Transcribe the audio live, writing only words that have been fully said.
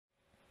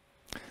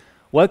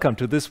Welcome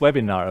to this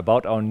webinar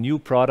about our new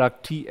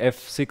product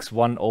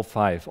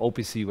TF6105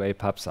 OPC UA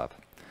Pub Sub.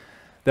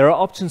 There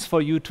are options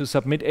for you to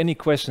submit any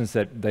questions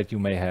that you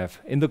may have.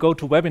 In the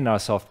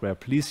GoToWebinar software,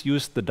 please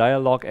use the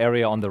dialog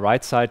area on the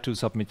right side to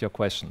submit your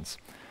questions.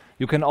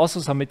 You can also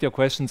submit your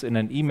questions in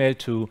an email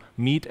to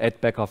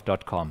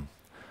meet@beckhoff.com.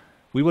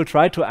 We will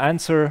try to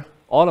answer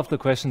all of the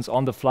questions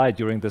on the fly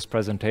during this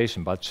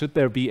presentation, but should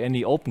there be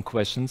any open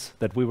questions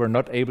that we were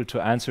not able to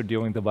answer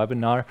during the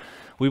webinar,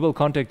 we will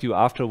contact you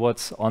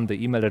afterwards on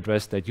the email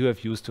address that you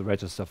have used to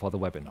register for the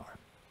webinar.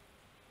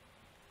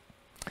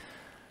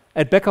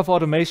 At Beckhoff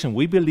Automation,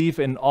 we believe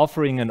in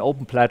offering an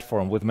open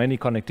platform with many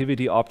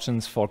connectivity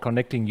options for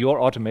connecting your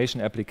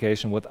automation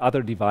application with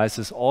other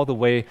devices all the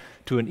way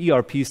to an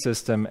ERP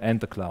system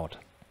and the cloud.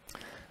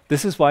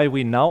 This is why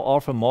we now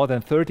offer more than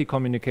 30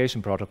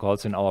 communication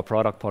protocols in our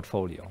product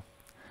portfolio.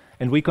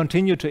 And we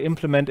continue to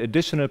implement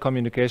additional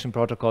communication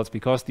protocols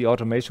because the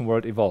automation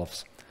world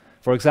evolves.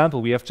 For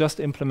example, we have just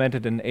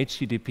implemented an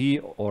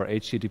HTTP or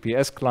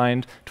HTTPS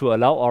client to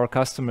allow our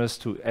customers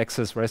to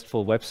access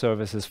RESTful web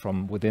services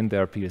from within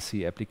their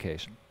PLC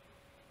application.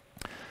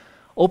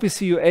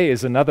 OPC UA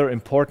is another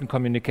important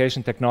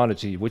communication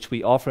technology which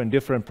we offer in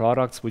different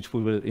products, which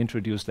we will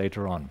introduce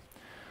later on.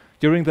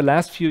 During the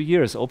last few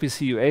years,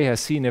 OPC UA has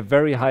seen a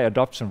very high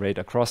adoption rate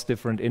across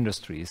different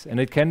industries, and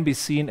it can be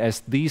seen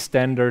as the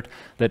standard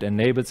that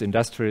enables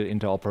industrial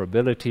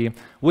interoperability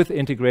with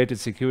integrated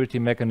security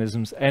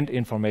mechanisms and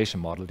information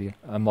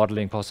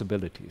modeling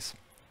possibilities.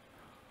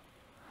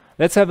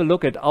 Let's have a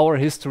look at our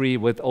history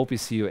with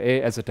OPC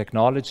UA as a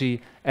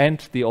technology and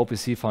the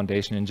OPC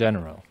Foundation in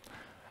general.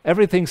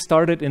 Everything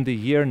started in the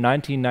year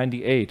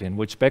 1998, in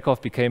which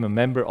Beckhoff became a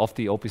member of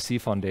the OPC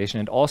Foundation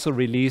and also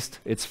released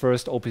its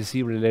first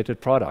OPC-related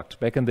product.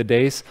 Back in the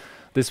days,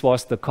 this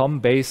was the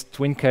COM-based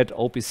TwinCAT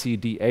OPC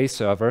DA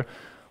server,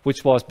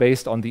 which was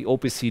based on the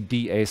OPC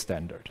DA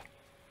standard.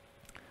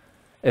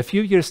 A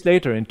few years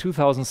later, in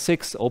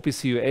 2006,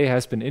 OPC UA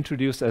has been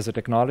introduced as a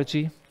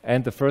technology,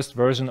 and the first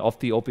version of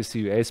the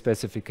OPC UA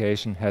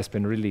specification has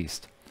been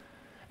released.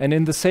 And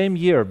in the same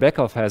year,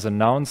 Beckhoff has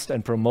announced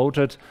and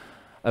promoted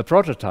a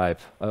prototype,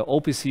 an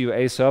OPC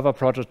UA server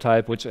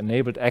prototype, which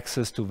enabled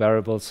access to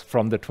variables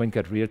from the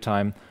TwinCAT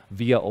real-time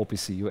via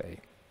OPC UA.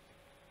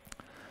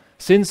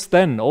 Since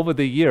then, over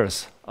the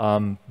years,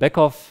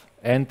 Beckhoff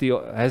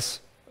has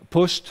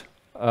pushed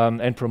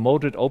and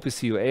promoted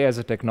OPC UA as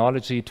a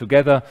technology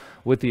together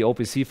with the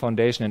OPC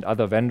Foundation and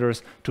other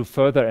vendors to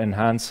further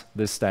enhance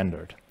this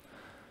standard.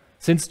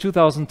 Since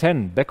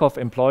 2010, Beckhoff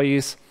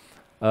employees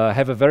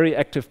have a very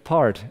active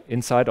part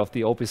inside of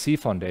the OPC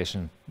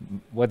Foundation,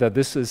 whether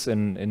this is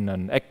in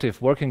an active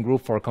working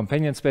group for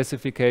companion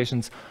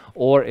specifications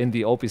or in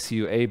the OPC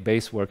UA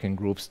base working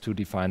groups to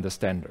define the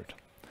standard.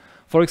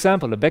 For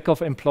example, a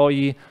Beckhoff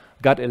employee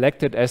got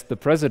elected as the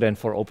president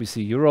for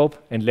OPC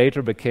Europe and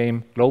later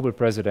became global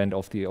president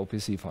of the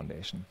OPC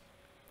Foundation.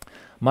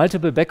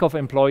 Multiple Beckhoff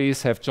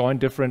employees have joined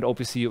different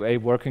OPC UA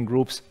working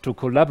groups to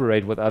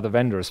collaborate with other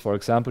vendors, for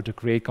example, to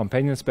create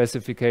companion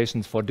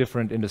specifications for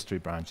different industry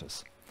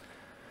branches.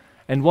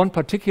 And one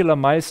particular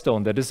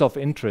milestone that is of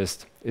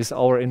interest is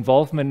our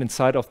involvement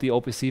inside of the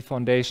OPC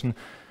Foundation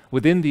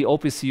within the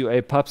OPC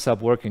UA Pub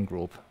Sub working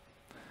group.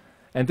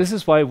 And this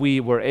is why we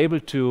were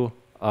able to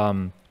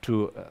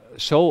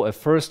show a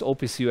first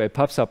OPC UA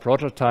Pub Sub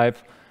prototype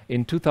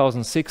in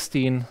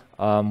 2016,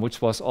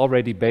 which was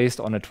already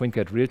based on a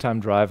TwinCAT real-time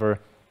driver,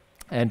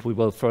 and we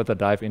will further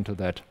dive into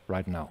that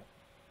right now.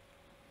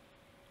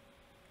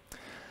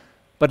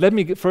 But let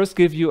me first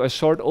give you a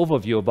short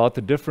overview about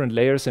the different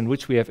layers in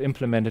which we have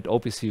implemented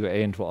OPC UA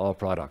into our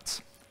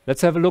products.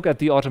 Let's have a look at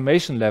the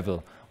automation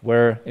level,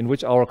 in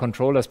which our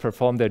controllers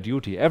perform their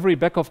duty. Every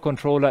Beckhoff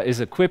controller is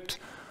equipped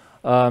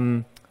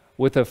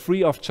with a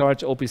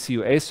free-of-charge OPC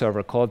UA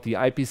server called the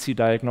IPC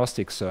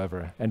Diagnostics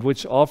Server, and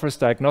which offers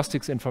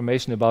diagnostics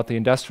information about the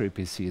industrial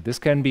PC. This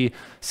can be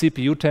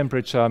CPU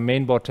temperature,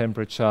 mainboard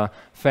temperature,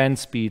 fan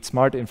speed,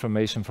 smart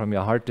information from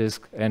your hard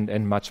disk,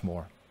 and much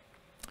more.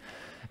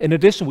 In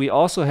addition, we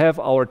also have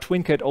our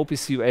TwinCAT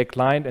OPC UA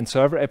client and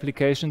server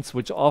applications,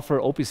 which offer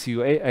OPC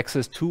UA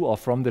access to or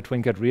from the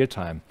TwinCAT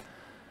real-time.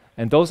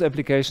 And those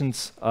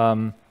applications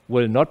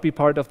will not be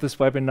part of this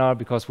webinar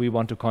because we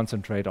want to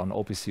concentrate on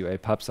OPC UA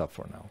Pub Sub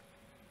for now.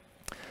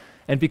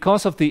 And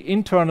because of the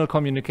internal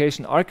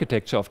communication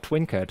architecture of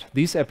TwinCAT,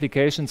 these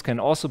applications can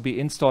also be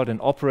installed and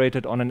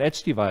operated on an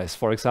edge device,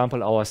 for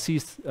example, our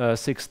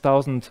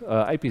C6000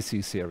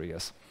 IPC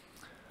series.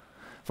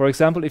 For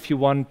example, if you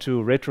want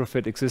to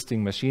retrofit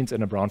existing machines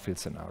in a brownfield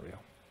scenario.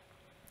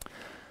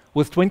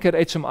 With TwinCAT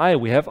HMI,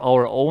 we have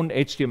our own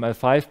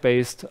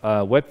HTML5-based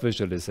web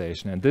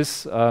visualization, and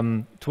this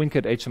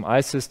TwinCAT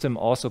HMI system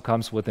also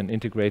comes with an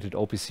integrated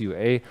OPC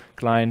UA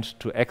client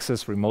to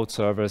access remote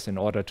servers in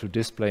order to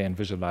display and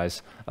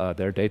visualize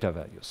their data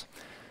values.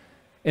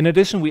 In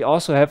addition, we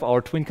also have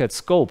our TwinCAT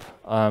Scope,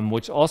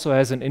 which also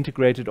has an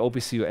integrated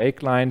OPC UA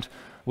client,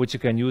 which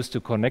you can use to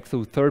connect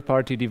through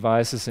third-party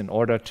devices in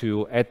order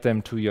to add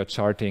them to your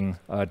charting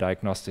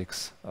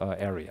diagnostics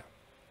area.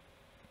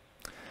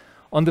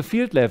 On the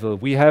field level,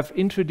 we have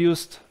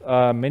introduced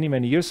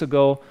many years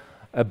ago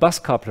a bus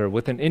coupler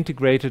with an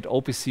integrated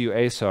OPC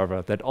UA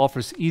server that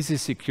offers easy,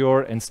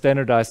 secure, and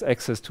standardized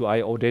access to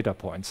I/O data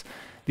points.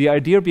 The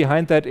idea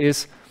behind that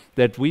is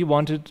that we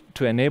wanted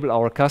to enable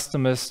our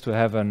customers to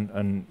have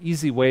an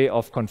easy way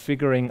of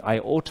configuring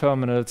I/O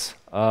terminals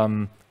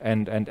and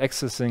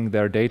accessing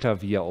their data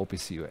via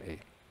OPC UA.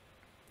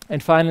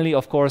 And finally,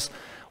 of course,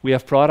 we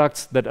have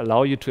products that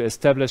allow you to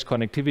establish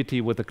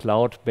connectivity with the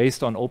cloud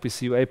based on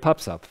OPC UA Pub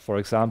sub, for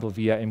example,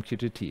 via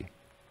MQTT.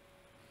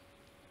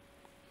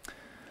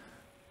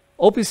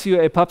 OPC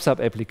UA Pub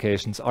sub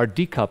applications are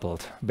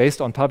decoupled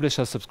based on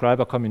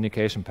publisher-subscriber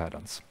communication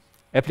patterns.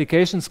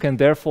 Applications can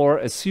therefore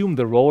assume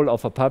the role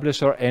of a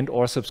publisher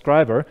and/or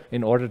subscriber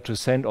in order to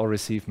send or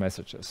receive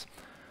messages.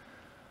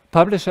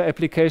 Publisher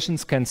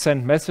applications can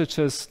send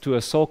messages to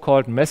a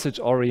so-called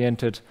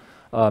message-oriented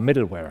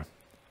middleware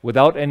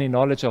without any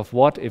knowledge of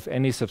what, if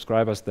any,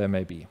 subscribers there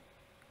may be.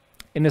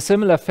 In a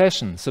similar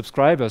fashion,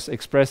 subscribers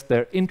express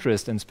their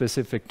interest in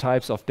specific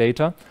types of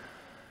data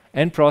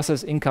and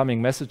process incoming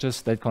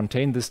messages that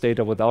contain this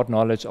data without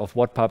knowledge of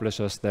what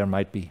publishers there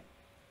might be.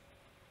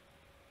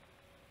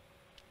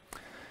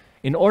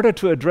 In order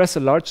to address a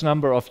large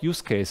number of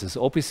use cases,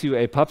 OPC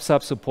UA Pub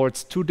sub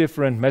supports two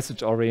different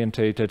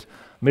message-oriented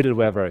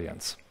middleware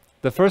variants.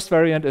 The first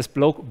variant is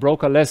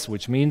brokerless,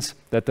 which means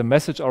that the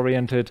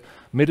message-oriented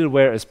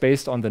middleware is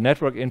based on the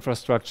network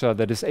infrastructure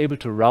that is able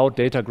to route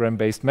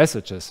datagram-based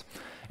messages.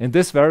 In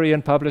this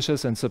variant,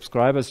 publishers and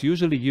subscribers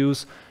usually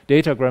use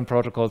datagram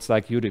protocols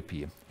like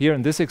UDP. Here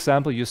in this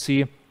example, you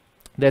see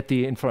that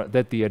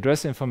the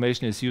address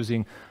information is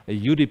using a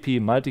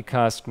UDP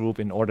multicast group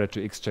in order to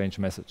exchange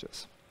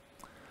messages.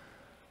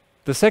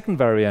 The second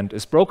variant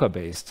is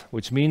broker-based,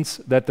 which means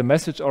that the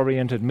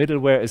message-oriented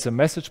middleware is a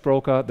message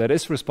broker that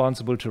is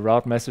responsible to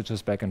route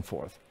messages back and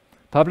forth.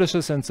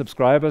 Publishers and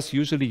subscribers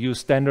usually use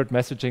standard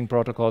messaging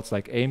protocols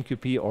like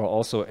AMQP or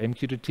also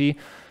MQTT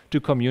to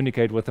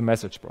communicate with the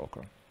message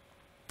broker.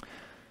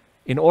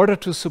 In order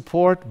to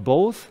support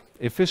both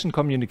efficient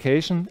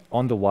communication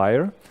on the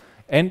wire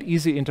and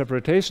easy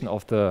interpretation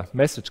of the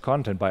message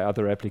content by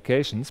other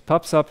applications,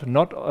 Pub sub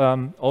not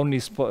only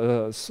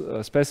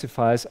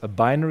specifies a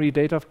binary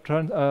data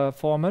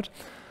format,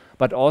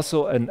 but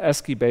also an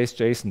ASCII-based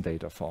JSON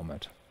data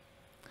format.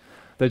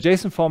 The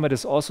JSON format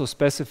is also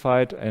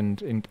specified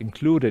and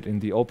included in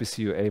the OPC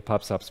UA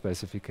Pub sub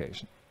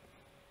specification.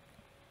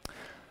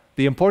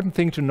 The important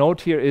thing to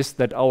note here is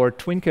that our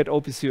TwinCAT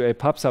OPC UA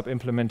Pub sub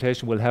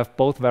implementation will have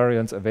both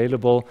variants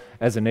available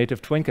as a native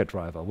TwinCAT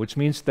driver, which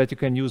means that you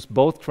can use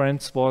both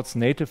transports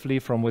natively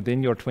from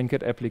within your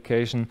TwinCAT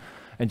application,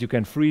 and you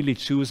can freely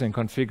choose and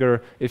configure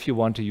if you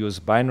want to use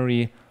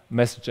binary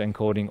message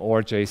encoding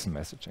or JSON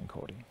message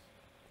encoding.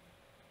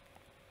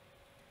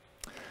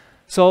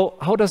 So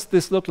how does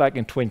this look like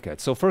in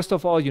TwinCAT? So first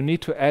of all, you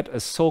need to add a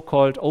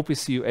so-called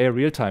OPC UA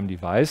real-time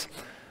device,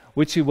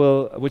 which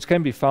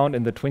can be found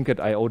in the TwinCAT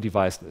IO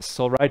device list.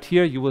 So right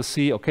here you will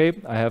see, okay,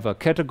 I have a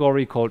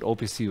category called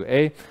OPC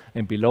UA,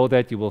 and below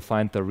that you will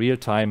find the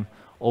real-time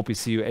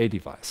OPC UA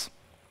device.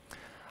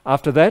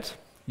 After that,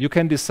 you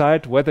can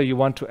decide whether you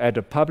want to add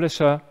a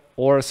publisher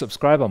or a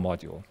subscriber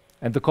module.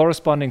 And the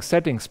corresponding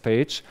settings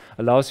page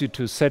allows you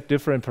to set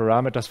different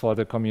parameters for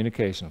the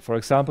communication. For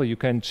example, you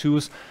can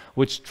choose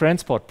which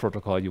transport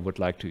protocol you would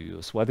like to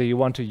use, whether you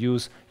want to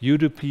use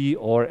UDP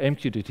or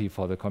MQTT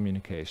for the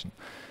communication.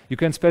 You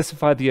can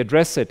specify the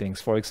address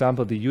settings, for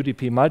example, the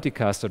UDP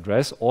multicast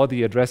address or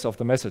the address of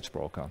the message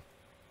broker.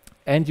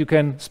 And you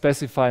can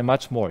specify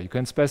much more. You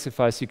can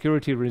specify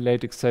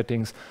security-related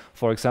settings,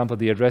 for example,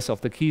 the address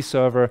of the key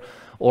server,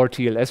 or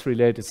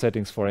TLS-related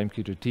settings for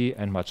MQTT,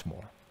 and much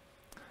more.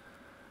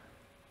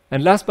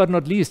 And last but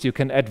not least, you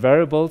can add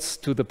variables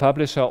to the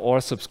publisher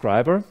or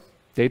subscriber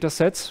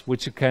datasets,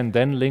 which you can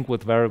then link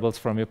with variables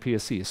from your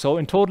PSC. So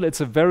in total,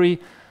 it's a very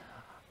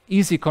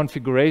easy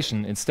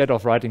configuration instead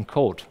of writing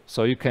code.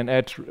 So you can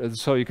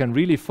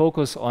really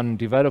focus on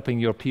developing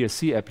your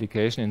PSC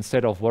application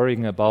instead of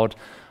worrying about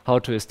how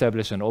to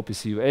establish an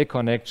OPC UA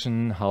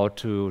connection, how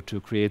to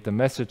create the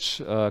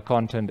message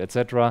content,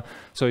 etc.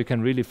 So you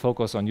can really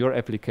focus on your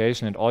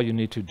application, and all you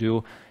need to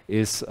do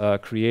is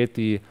create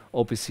the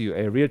OPC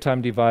UA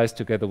real-time device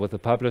together with the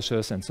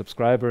publishers and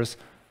subscribers,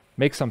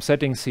 make some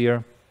settings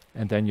here,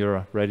 and then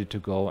you're ready to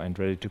go and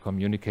ready to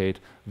communicate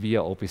via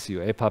OPC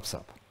UA Pub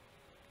sub.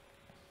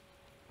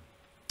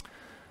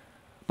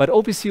 But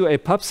OPC UA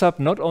Pub sub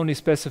not only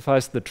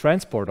specifies the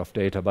transport of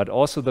data, but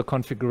also the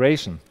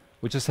configuration,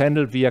 which is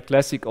handled via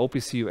classic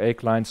OPC UA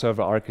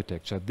client-server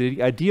architecture.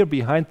 The idea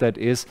behind that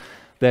is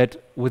that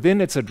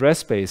within its address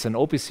space, an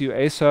OPC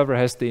UA server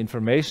has the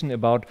information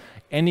about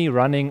any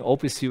running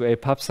OPC UA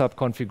Pub sub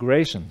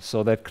configuration,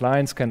 so that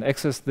clients can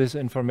access this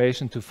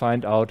information to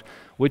find out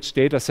which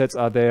data sets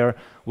are there,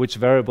 which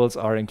variables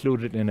are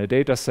included in a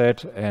data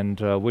set, and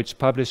which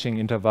publishing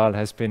interval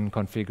has been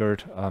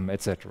configured,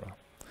 etc.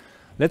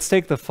 Let's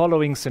take the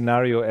following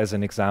scenario as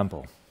an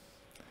example.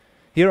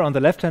 Here on the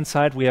left-hand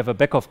side, we have a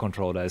backoff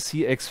controller, a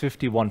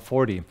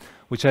CX5140,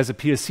 which has a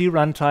PLC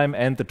runtime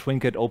and the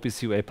TwinCAT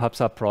OPC UA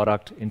PubSub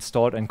product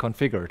installed and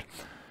configured.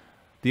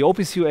 The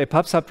OPC UA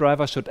PubSub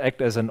driver should act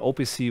as an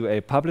OPC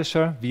UA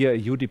publisher via a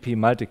UDP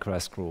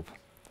multiclass group.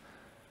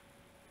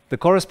 The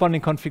corresponding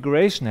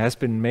configuration has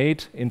been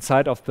made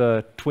inside of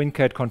the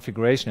TwinCAT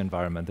configuration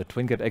environment, the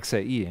TwinCAT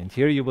XAE. And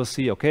here you will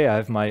see, okay, I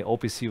have my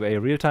OPC UA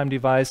real-time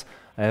device,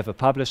 I have a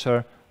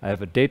publisher, I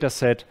have a data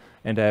set,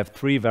 and I have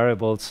 3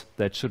 variables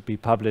that should be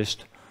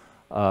published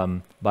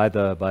by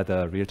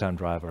the real-time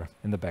driver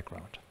in the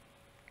background.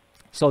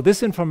 So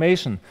this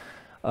information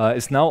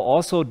is now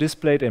also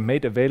displayed and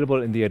made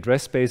available in the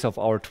address space of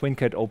our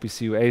TwinCAT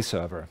OPC UA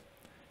server.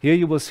 Here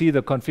you will see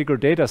the configured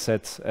data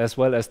sets as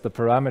well as the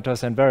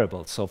parameters and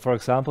variables. So for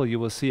example, you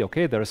will see,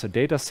 okay, there is a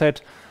data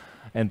set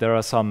and there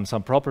are some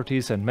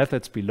properties and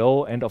methods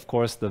below, and of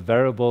course the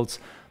variables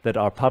that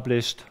are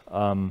published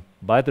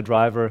by the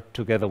driver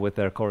together with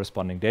their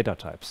corresponding data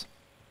types.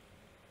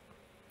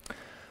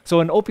 So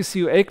an OPC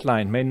UA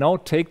client may now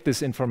take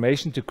this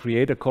information to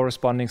create a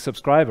corresponding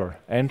subscriber,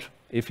 and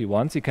if he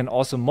wants, he can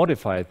also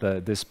modify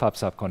this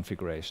PubSub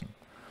configuration.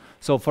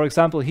 So for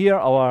example, here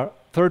our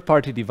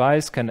third-party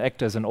device can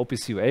act as an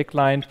OPC UA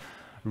client,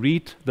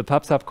 read the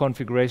PubSub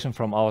configuration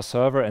from our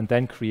server, and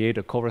then create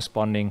a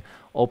corresponding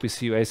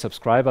OPC UA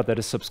subscriber that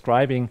is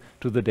subscribing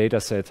to the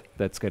dataset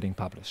that's getting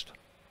published.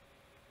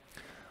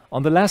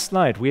 On the last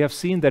slide, we have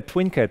seen that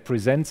TwinCAT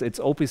presents its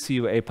OPC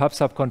UA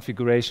PubSub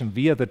configuration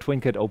via the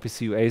TwinCAT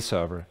OPC UA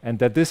server, and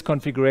that this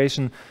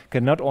configuration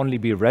can not only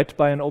be read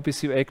by an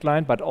OPC UA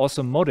client, but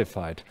also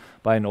modified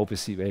by an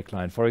OPC UA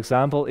client. For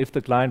example, if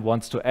the client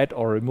wants to add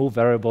or remove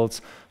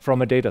variables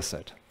from a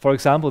dataset. For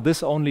example,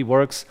 this only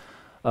works,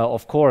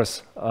 of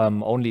course,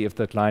 only if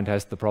the client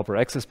has the proper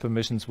access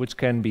permissions, which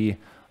can be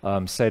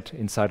set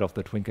inside of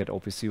the TwinCAT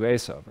OPC UA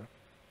server.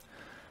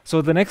 So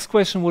the next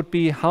question would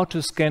be how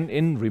to scan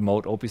in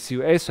remote OPC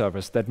UA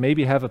servers that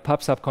maybe have a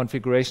PubSub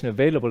configuration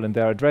available in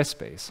their address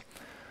space.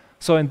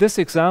 So in this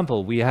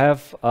example, we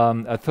have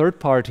a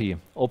third-party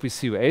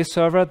OPC UA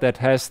server that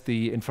has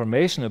the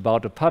information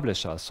about the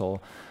publisher.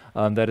 So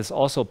that is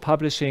also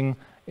publishing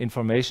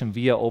information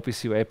via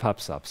OPC UA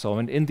PubSub. So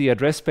in the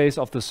address space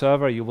of the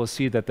server, you will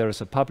see that there is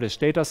a published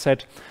data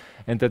set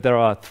and that there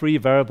are 3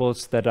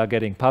 variables that are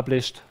getting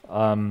published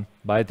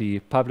by the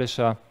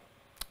publisher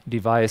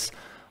device.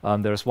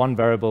 There's 1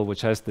 variable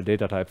which has the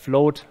data type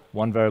float,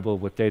 1 variable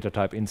with data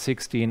type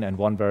int16, and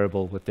 1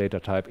 variable with data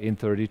type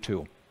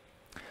int32.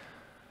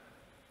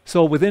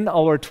 So within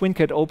our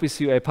TwinCAT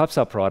OPC UA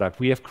PubSub product,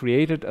 we have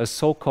created a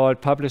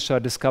so-called publisher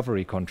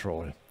discovery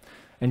control.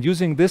 And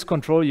using this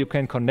control, you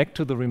can connect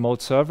to the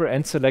remote server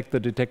and select the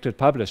detected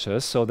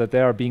publishers so that they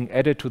are being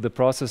added to the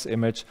process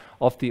image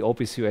of the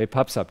OPC UA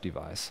PubSub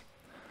device.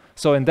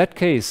 So in that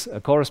case,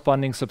 a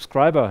corresponding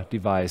subscriber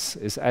device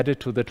is added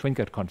to the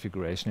TwinCAT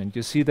configuration. And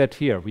you see that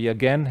here. We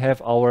again have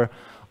our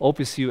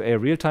OPC UA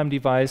real-time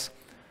device.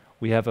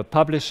 We have a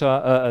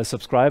publisher, a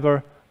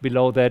subscriber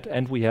below that,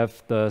 and we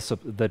have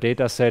the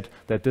data set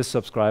that this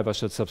subscriber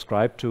should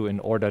subscribe to in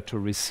order to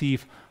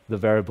receive the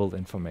variable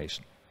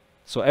information.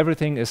 So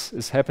everything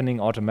is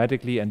happening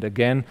automatically, and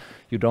again,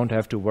 you don't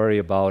have to worry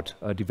about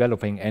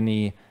developing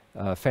any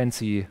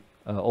fancy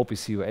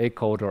OPC UA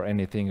code or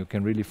anything. You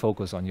can really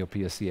focus on your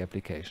PSC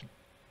application.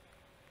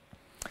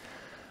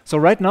 So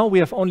right now we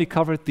have only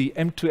covered the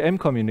M2M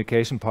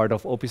communication part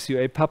of OPC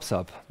UA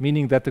PubSub,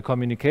 meaning that the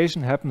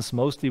communication happens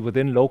mostly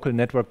within local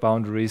network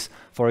boundaries,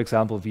 for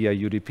example via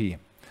UDP.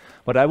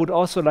 But I would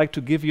also like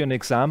to give you an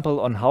example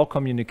on how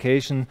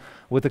communication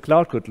with the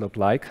cloud could look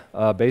like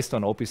based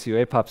on OPC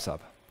UA PubSub.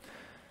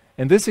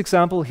 In this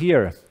example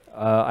here,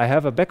 I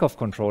have a backoff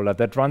controller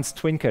that runs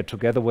TwinCAT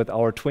together with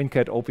our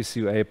TwinCAT OPC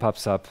UA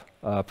PubSub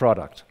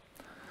product.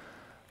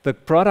 The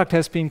product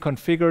has been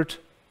configured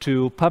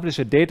to publish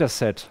a data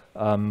set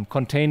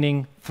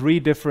containing 3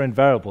 different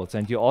variables,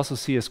 and you also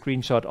see a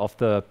screenshot of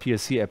the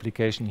PLC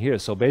application here.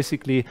 So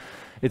basically,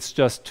 it's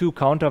just 2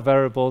 counter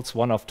variables,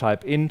 one of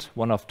type int,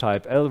 one of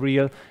type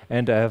lreal,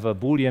 and I have a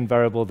Boolean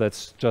variable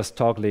that's just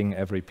toggling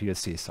every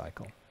PLC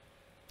cycle.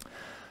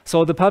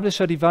 So the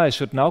publisher device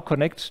should now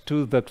connect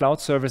to the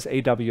cloud service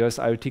AWS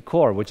IoT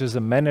Core, which is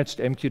a managed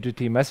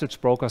MQTT message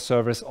broker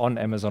service on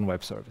Amazon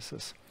Web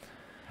Services.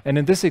 And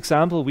in this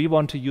example, we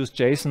want to use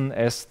JSON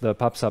as the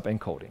PubSub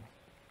encoding.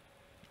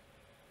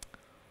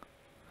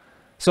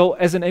 So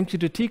as an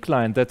MQTT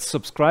client that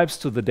subscribes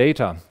to the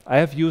data, I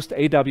have used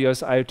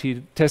AWS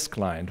IoT Test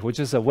Client, which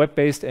is a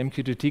web-based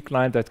MQTT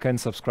client that can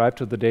subscribe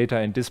to the data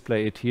and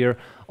display it here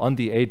on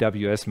the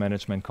AWS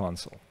Management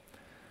Console.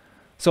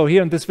 So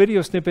here in this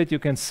video snippet, you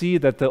can see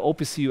that the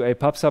OPC UA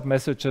PubSub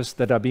messages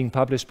that are being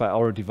published by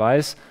our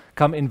device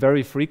come in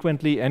very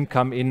frequently and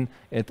come in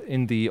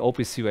the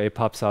OPC UA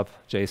PubSub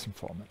JSON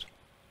format.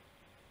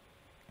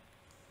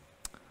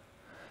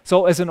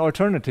 So as an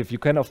alternative, you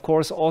can of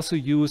course also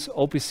use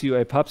OPC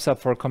UA PubSub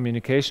for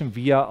communication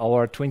via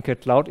our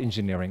TwinCAT Cloud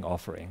Engineering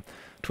offering.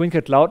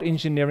 TwinCAT Cloud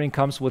Engineering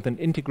comes with an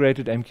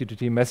integrated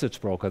MQTT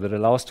message broker that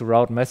allows to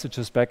route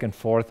messages back and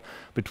forth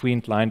between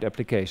client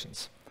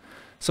applications.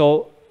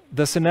 So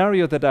the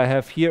scenario that I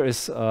have here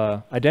is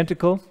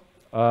identical.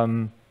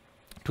 to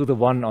the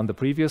one on the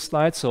previous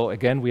slide. So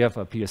again, we have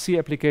a PSC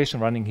application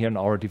running here on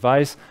our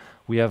device.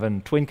 We have a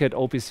TwinCAT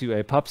OPC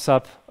UA Pub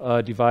sub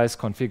device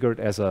configured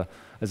as a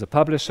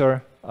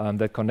publisher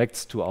that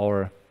connects to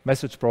our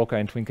message broker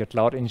in TwinCAT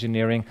Cloud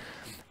Engineering.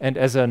 And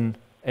as an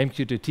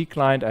MQTT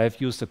client, I have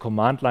used a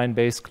command line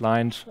based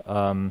client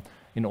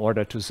in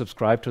order to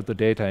subscribe to the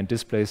data and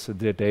displays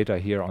the data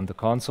here on the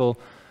console.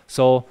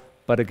 So,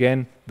 but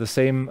again, the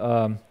same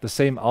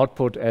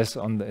output as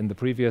in the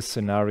previous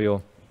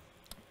scenario,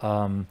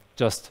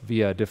 just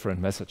via a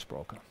different message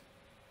broker.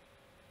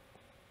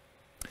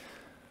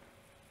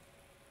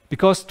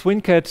 Because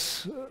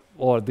TwinCAT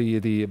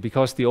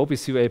because the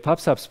OPC UA Pub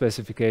sub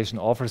specification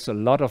offers a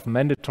lot of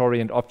mandatory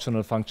and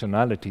optional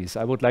functionalities,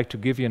 I would like to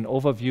give you an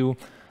overview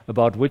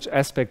about which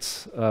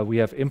aspects we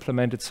have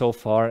implemented so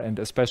far, and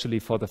especially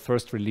for the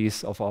first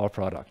release of our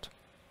product.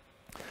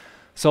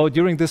 So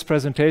during this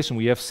presentation,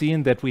 we have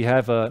seen that we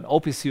have an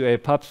OPC UA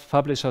Pub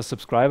publisher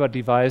subscriber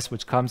device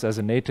which comes as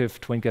a native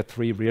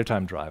TwinCAT3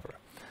 real-time driver.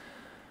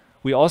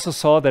 We also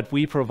saw that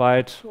we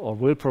provide or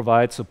will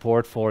provide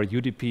support for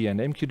UDP and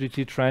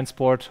MQTT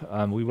transport.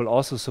 We will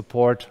also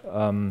support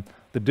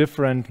the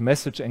different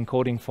message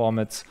encoding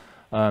formats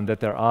that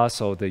there are,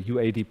 so the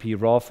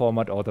UADP raw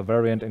format or the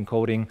variant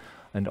encoding,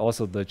 and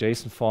also the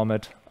JSON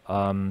format.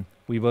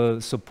 We will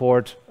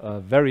support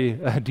very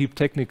deep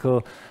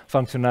technical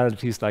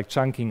functionalities like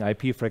chunking,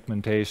 IP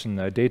fragmentation,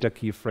 data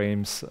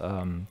keyframes,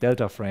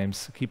 delta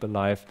frames, keep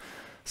alive.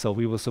 So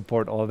we will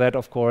support all that,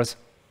 of course.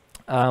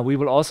 We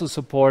will also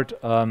support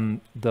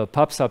the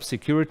pub sub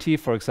security.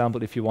 For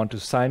example, if you want to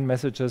sign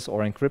messages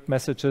or encrypt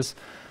messages,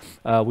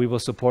 we will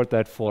support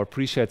that for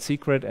pre-shared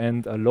secret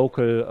and a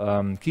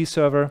local key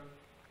server.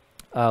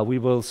 We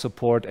will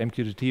support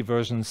MQTT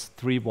versions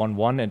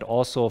 3.1.1 and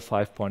also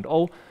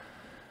 5.0.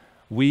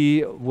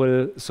 We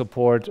will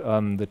support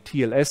the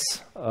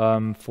TLS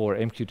for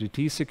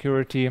MQTT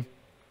security.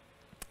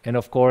 And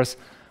of course,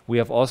 we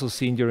have also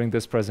seen during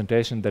this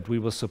presentation that we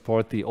will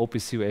support the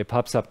OPC UA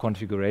Pub sub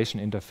configuration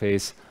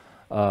interface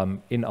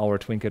in our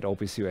TwinCAT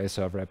OPC UA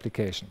server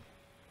application.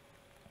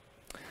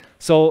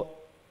 So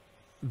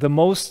the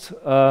most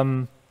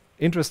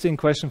interesting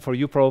question for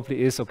you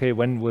probably is, okay,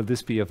 when will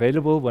this be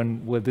available?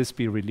 When will this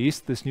be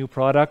released, this new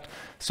product?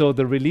 So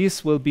the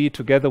release will be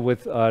together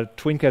with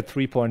TwinCAT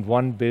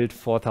 3.1 build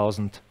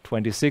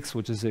 4026,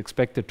 which is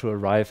expected to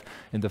arrive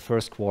in the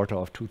first quarter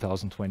of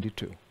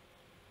 2022.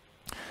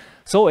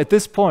 So at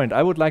this point,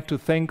 I would like to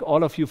thank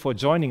all of you for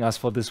joining us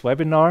for this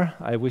webinar.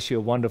 I wish you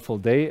a wonderful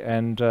day,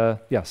 and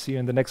see you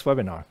in the next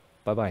webinar.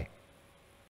 Bye-bye.